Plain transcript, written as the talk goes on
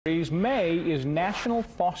May is National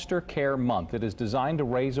Foster Care Month. It is designed to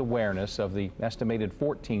raise awareness of the estimated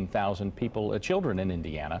 14,000 children in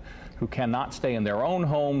Indiana who cannot stay in their own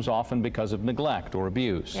homes, often because of neglect or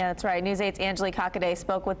abuse. Yeah, that's right. News 8's Angeli Kakade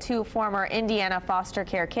spoke with two former Indiana foster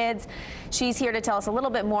care kids. She's here to tell us a little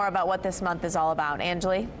bit more about what this month is all about.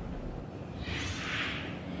 Angeli?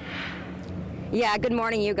 Yeah, good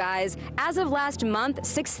morning, you guys. As of last month,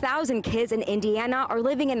 6,000 kids in Indiana are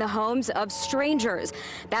living in the homes of strangers.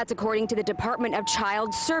 That's according to the Department of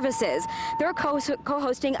Child Services. They're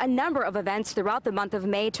co-hosting a number of events throughout the month of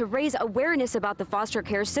May to raise awareness about the foster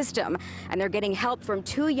care system. And they're getting help from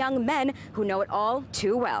two young men who know it all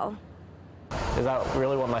too well. Is that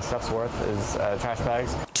really what my stuff's worth, is trash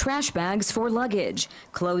bags? Trash bags for luggage,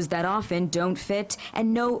 clothes that often don't fit,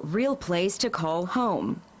 and no real place to call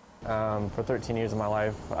home. For 13 years of my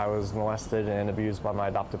life, I was molested and abused by my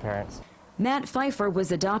adoptive parents. Matt Pfeiffer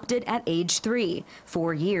was adopted at age 3.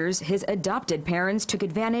 4 years, his adopted parents took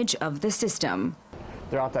advantage of the system.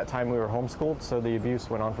 Throughout that time, we were homeschooled, so the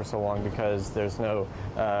abuse went on for so long because there's no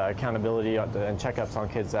accountability and checkups on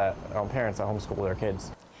parents that homeschool their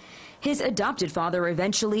kids. His adopted father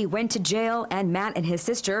eventually went to jail, and Matt and his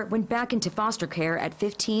sister went back into foster care at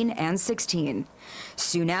 15 and 16.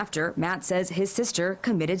 Soon after, Matt says his sister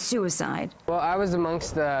committed suicide. Well, I was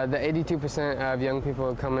amongst the 82% of young people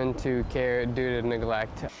who come into care due to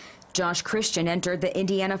neglect. Josh Christian entered the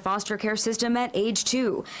Indiana foster care system at age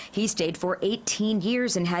 2. He stayed for 18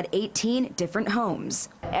 years and had 18 different homes.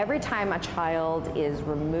 Every time a child is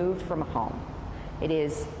removed from a home, it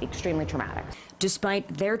is extremely traumatic. Despite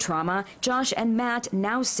their trauma, Josh and Matt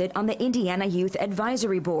now sit on the Indiana Youth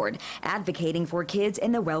Advisory Board, advocating for kids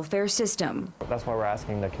in the welfare system. That's why we're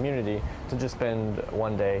asking the community to just spend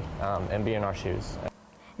one day and be in our shoes.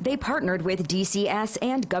 They partnered with DCS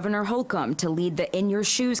and Governor Holcomb to lead the In Your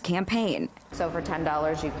Shoes campaign. So for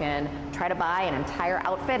 $10, you can try to buy an entire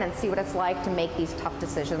outfit and see what it's like to make these tough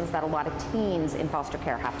decisions that a lot of teens in foster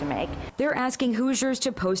care have to make. They're asking Hoosiers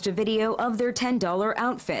to post a video of their $10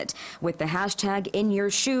 outfit with the hashtag In Your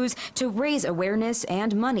Shoes to raise awareness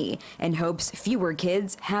and money, in hopes fewer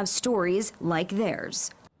kids have stories like theirs.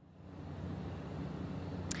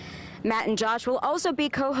 Matt and Josh will also be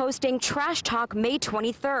co-hosting Trash Talk May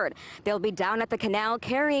 23rd. They'll be down at the canal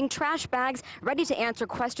carrying trash bags, ready to answer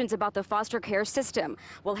questions about the foster care system.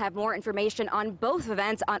 We'll have more information on both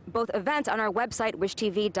events on our website,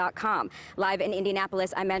 wishtv.com. Live in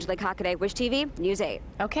Indianapolis, I'm Angeli Kakade, Wish TV, News 8.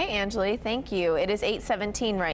 Okay, Angeli, thank you. It is 8:17 right